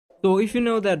So if you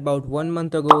know that about 1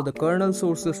 month ago, the kernel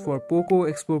sources for POCO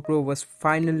X4 PRO was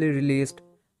finally released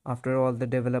after all the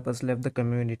developers left the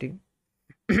community.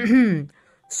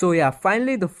 So yeah,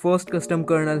 finally the first custom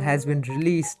kernel has been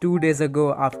released 2 days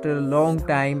ago after a long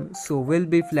time. So we'll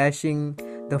be flashing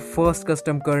the first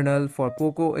custom kernel for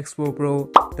POCO X4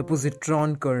 Pro, the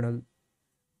Positron kernel.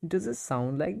 Does it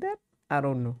sound like that? I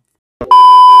don't know.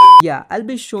 Yeah, I'll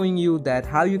be showing you that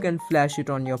how you can flash it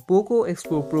on your POCO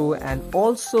X4 Pro, and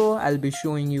also I'll be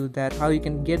showing you that how you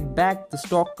can get back the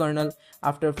stock kernel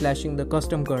after flashing the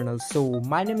custom kernel. So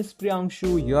my name is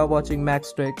Priyanshu, you are watching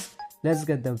Max Tricks. Let's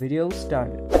get the video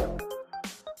started.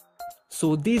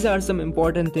 So these are some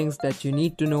important things that you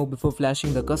need to know before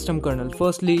flashing the custom kernel.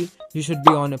 Firstly, you should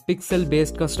be on a pixel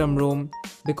based custom ROM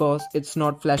because it's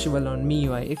not flashable on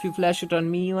MIUI. If you flash it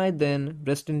on MIUI, then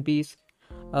rest in peace.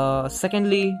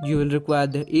 Secondly, you will require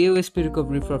the AOSP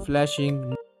recovery for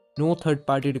flashing, no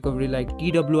third-party recovery like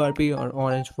twrp or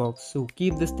ofox. So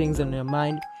keep these things in your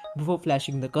mind before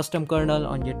flashing the custom kernel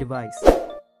on your device.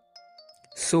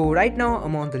 So right now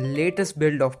I'm on the latest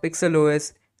build of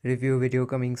PixelOS. Review video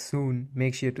coming soon.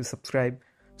 Make sure to subscribe.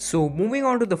 So moving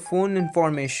on to the phone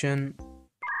information.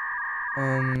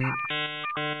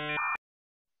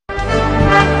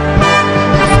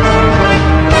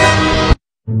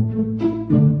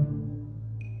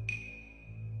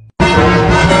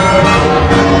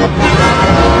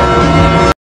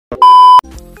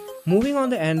 Moving on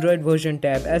the Android version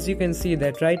tab, as you can see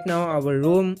that right now our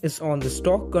ROM is on the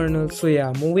stock kernel. So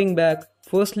yeah, moving back,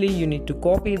 firstly you need to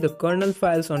copy the kernel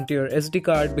files onto your SD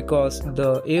card because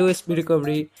the AOSP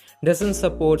recovery doesn't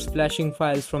support flashing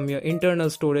files from your internal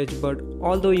storage, but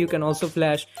although you can also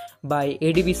flash by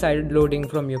ADB side loading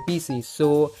from your PC.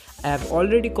 So I have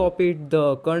already copied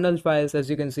the kernel files, as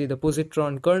you can see the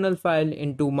Positron kernel file,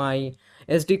 into my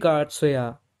SD card. So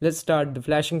yeah, let's start the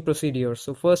flashing procedure.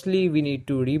 So firstly we need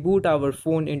to reboot our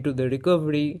phone into the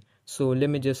recovery. So let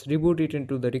me just reboot it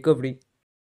into the recovery.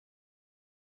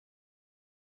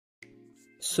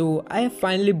 So I have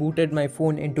finally booted my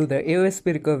phone into the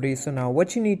AOSP recovery. So now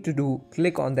what you need to do,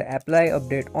 click on the apply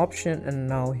update option, and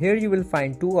now here you will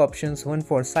find two options, one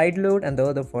for sideload and the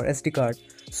other for SD card.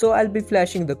 So I'll be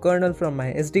flashing the kernel from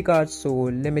my SD card, so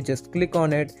let me just click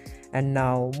on it. And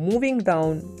now moving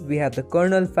down, we have the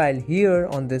kernel file here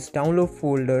on this download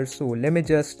folder. So let me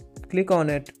just click on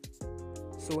it.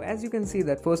 So as you can see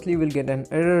that firstly we'll get an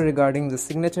error regarding the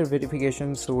signature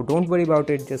verification, so don't worry about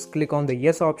it, just click on the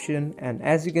yes option, and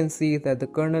as you can see that the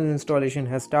kernel installation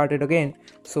has started again,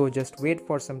 so just wait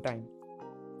for some time.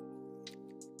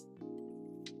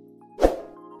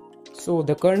 So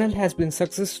the kernel has been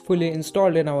successfully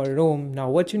installed in our ROM. Now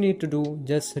what you need to do,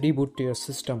 just reboot to your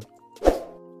system.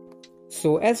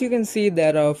 So as you can see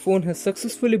that our phone has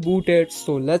successfully booted,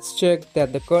 so let's check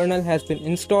that the kernel has been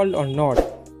installed or not.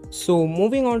 So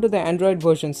moving on to the Android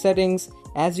version settings,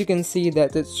 as you can see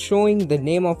that it's showing the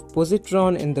name of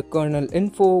Positron in the kernel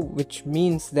info, which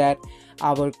means that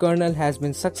our kernel has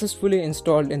been successfully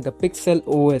installed in the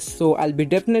PixelOS. So I'll be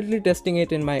definitely testing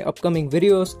it in my upcoming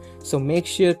videos, so make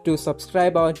sure to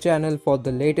subscribe our channel for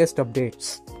the latest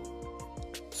updates.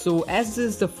 So as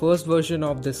this is the first version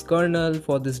of this kernel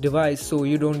for this device, so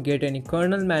you don't get any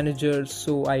kernel manager,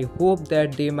 so I hope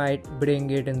that they might bring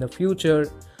it in the future.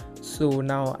 So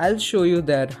now I'll show you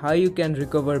that how you can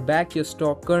recover back your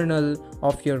stock kernel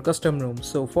of your custom ROM.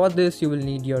 So for this you will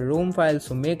need your ROM file,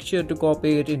 so make sure to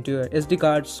copy it into your SD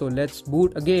card. So let's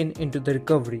boot again into the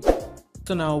recovery.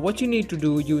 So now what you need to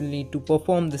do, you will need to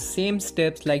perform the same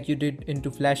steps like you did into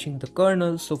flashing the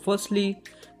kernel. So firstly,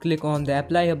 click on the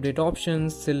apply update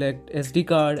options, select SD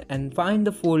card and find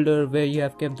the folder where you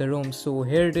have kept the ROM. So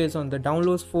here it is on the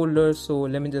downloads folder, so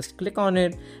let me just click on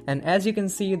it, and as you can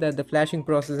see that the flashing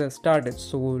process has started,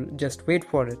 so just wait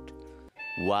for it.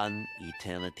 One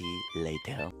eternity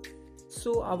later.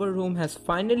 So our ROM has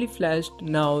finally flashed.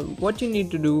 Now what you need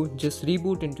to do, just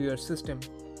reboot into your system.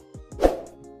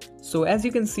 So as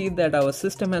you can see that our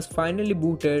system has finally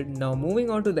booted. Now moving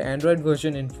on to the Android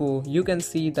version info, you can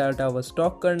see that our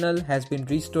stock kernel has been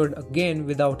restored again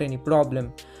without any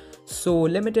problem. So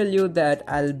let me tell you that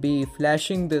I'll be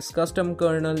flashing this custom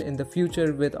kernel in the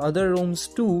future with other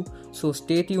ROMs too, so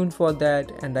stay tuned for that,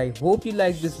 and I hope you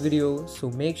like this video. So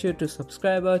make sure to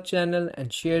subscribe our channel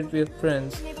and share it with your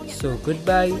friends. So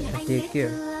goodbye and take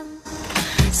care.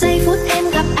 Giây phút em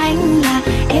gặp anh là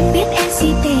em biết em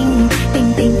si tình,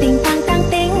 tình tình tình tăng